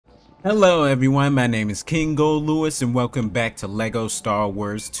Hello everyone, my name is KingGoldLewis and welcome back to LEGO Star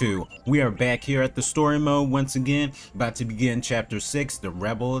Wars 2. We are back here at the story mode once again, about to begin chapter 6, the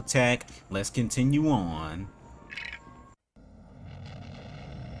Rebel Attack. Let's continue on.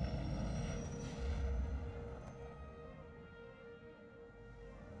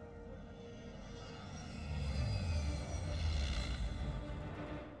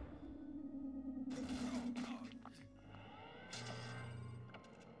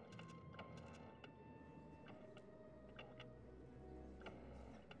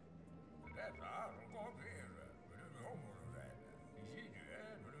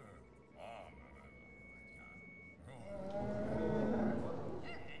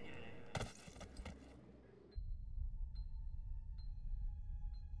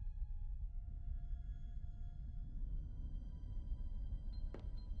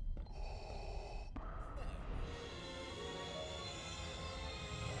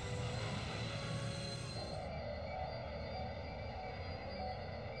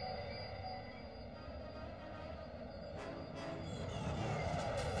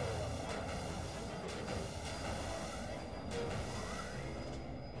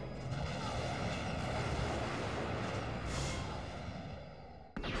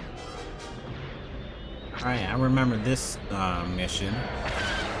 Alright, I remember this mission.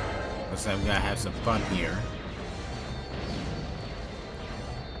 Looks like we gotta have some fun here.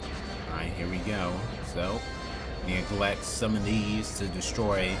 Alright, here we go. So, we collect some of these to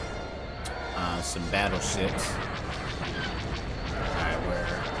destroy some battleships. Alright, we're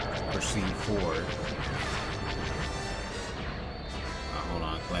proceed forward. Hold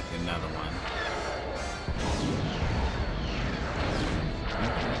on, collect another one.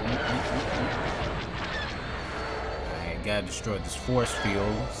 I gotta destroy this force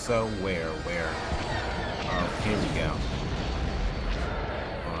field. So where? Oh, here we go.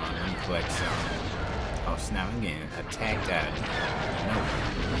 Hold on, let me collect some. Oh snap, I'm getting attacked at. No.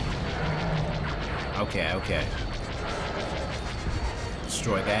 Okay.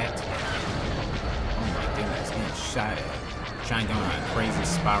 Destroy that. Oh my goodness, getting shot at. Trying to go on a crazy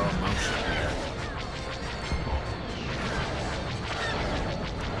spiral motion here.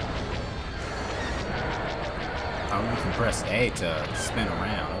 Oh, you can press A to spin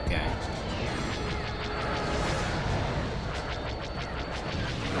around, okay.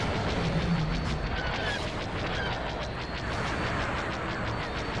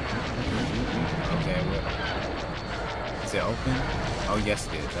 Okay, well, is it open? Oh, yes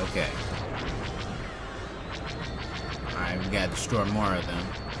it is, okay. Alright, we gotta destroy more of them.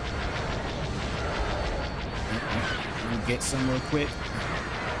 Let me get some real quick.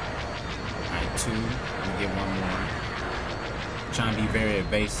 Alright, 2. Let me get one more. I'm trying to be very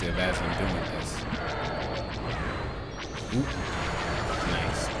evasive as I'm doing this. Oop.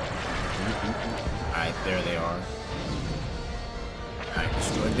 Nice. Oop. Alright, there they are. Alright,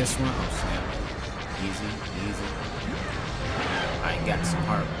 destroy this one. Oh snap. Easy. Alright, got some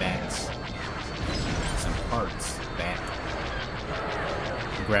heart backs. Some parts back.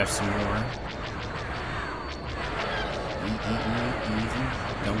 Grab some more. Easy.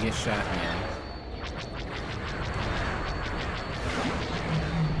 Don't get shot now.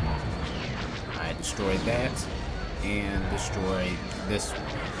 I destroyed that and destroyed this one.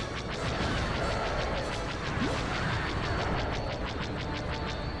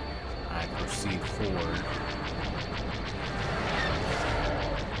 I proceed forward.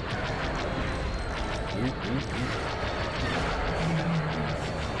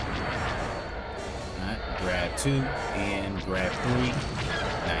 Alright, grab 2 and grab 3.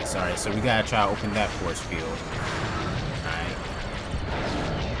 Nice, alright, so we gotta try to open that force field. Alright.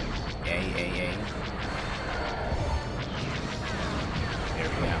 A. There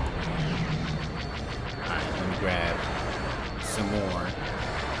we go. Alright, let me grab some more.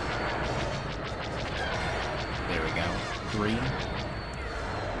 There we go. 3.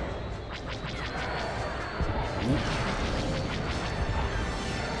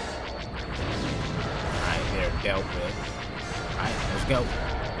 Alright, they're dealt with. Alright, let's go.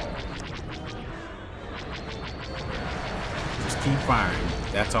 Just keep firing.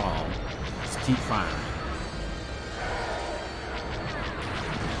 That's all. Just keep firing.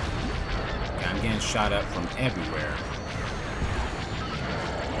 Okay, I'm getting shot up from everywhere.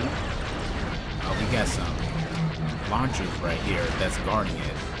 Oh, we got some launchers right here that's guarding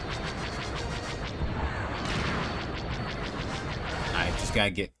it. I just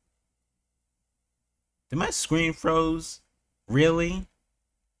gotta get... Did my screen froze? Really?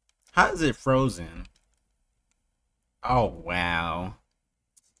 How is it frozen? Oh, wow.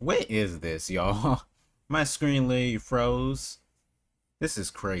 What is this, y'all? My screen literally froze. This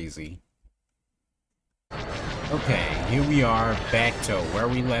is crazy. Okay, here we are back to where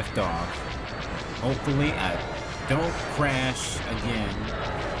we left off. Hopefully I don't crash again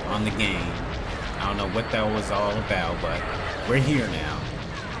on the game. I don't know what that was all about, but we're here now.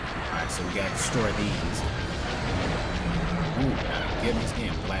 Alright, so we gotta destroy these. Ooh, my goodness,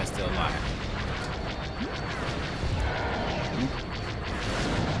 getting blasted alive.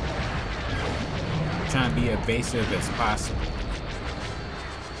 Trying to be evasive as possible.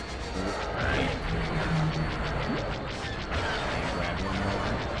 Alright. And grab one more.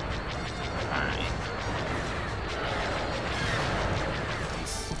 Alright.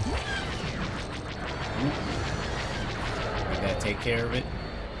 We gotta take care of it.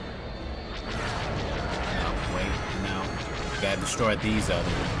 No, wait, no. We gotta destroy these other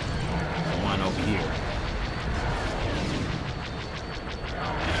ones. The one over here.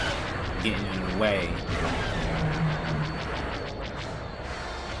 Oh man. Getting in the way.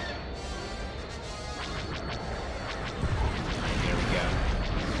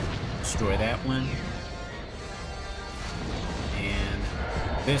 Destroy that one. And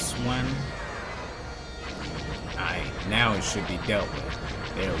this one. Alright, now it should be dealt with.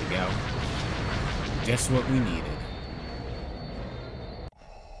 There we go. Just what we needed.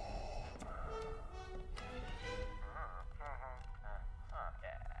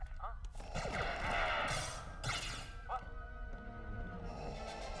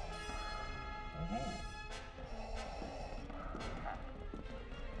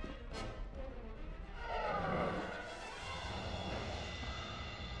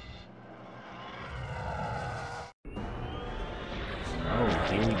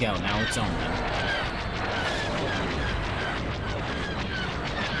 Here we go, now it's on.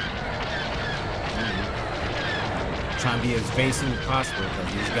 Trying to be as evasive as possible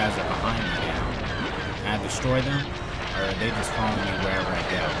because these guys are behind me now. Can I destroy them? Or are they just following me wherever I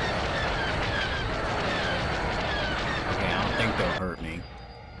go? Okay, I don't think they'll hurt me.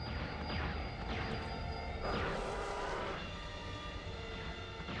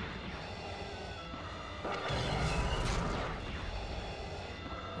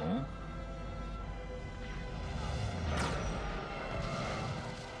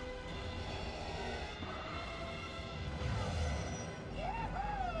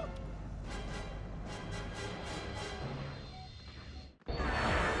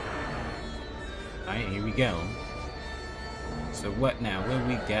 Alright, here we go. So what now? What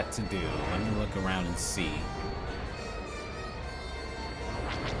we got to do? Let me look around and see.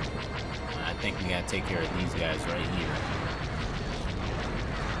 I think we gotta take care of these guys right here.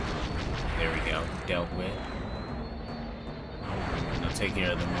 There we go. Dealt with. Now take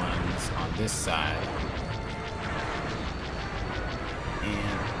care of the ones on this side.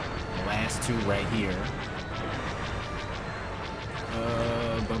 And the last two right here.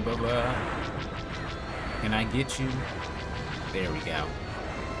 Can I get you? There we go.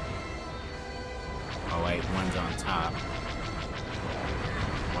 Oh wait, one's on top.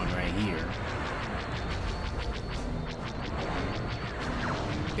 One right here.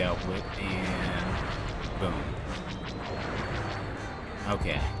 Dealt with, and boom.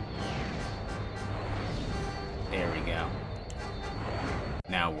 Okay. There we go.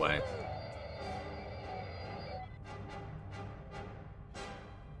 Now what?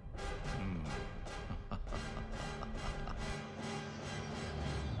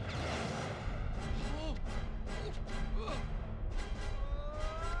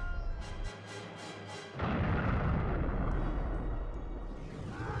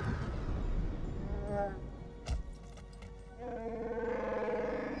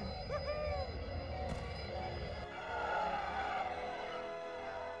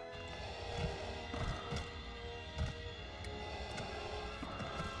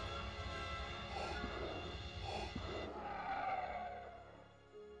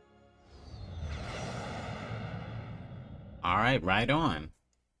 Alright, right on.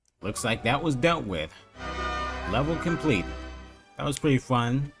 Looks like that was dealt with. Level complete. That was pretty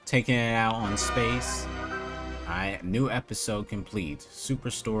fun, taking it out on space. Alright, new episode complete. Super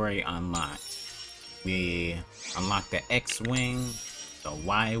story unlocked. We unlocked the X-Wing, the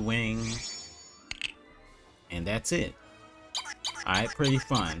Y-Wing, and that's it. Alright, pretty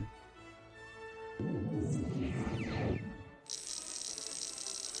fun.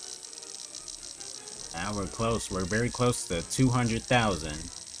 Now we're close. We're very close to 200,000.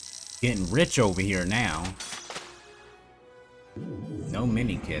 Getting rich over here now. No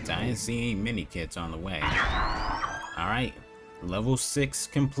mini kits. I didn't see any mini kits on the way. Alright. Level 6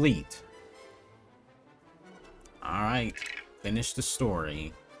 complete. Alright. Finish the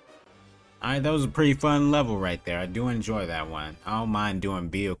story. Alright, that was a pretty fun level right there. I do enjoy that one. I don't mind doing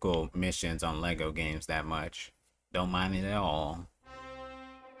vehicle missions on Lego games that much. Don't mind it at all.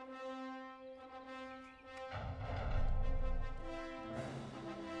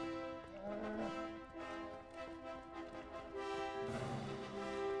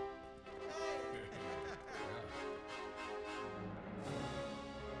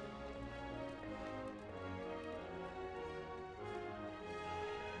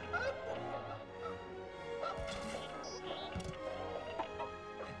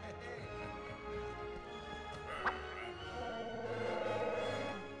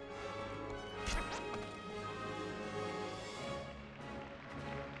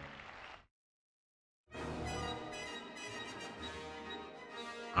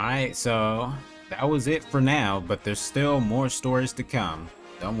 Alright, so that was it for now, but there's still more stories to come.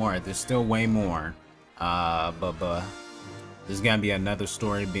 Don't worry, there's still way more. There's gonna be another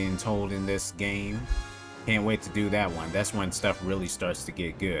story being told in this game. Can't wait to do that one. That's when stuff really starts to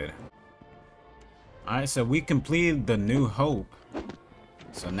get good. Alright, so we completed the New Hope.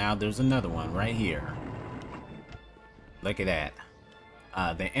 So now there's another one right here. Look at that.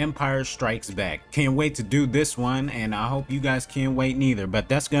 The Empire Strikes Back. Can't wait to do this one, and I hope you guys can't wait neither. But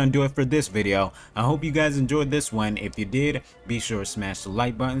that's gonna do it for this video. I hope you guys enjoyed this one. If you did, be sure to smash the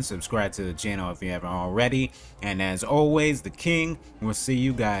like button, subscribe to the channel if you haven't already, and as always, the King will see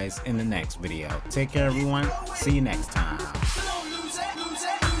you guys in the next video. Take care, everyone. See you next time.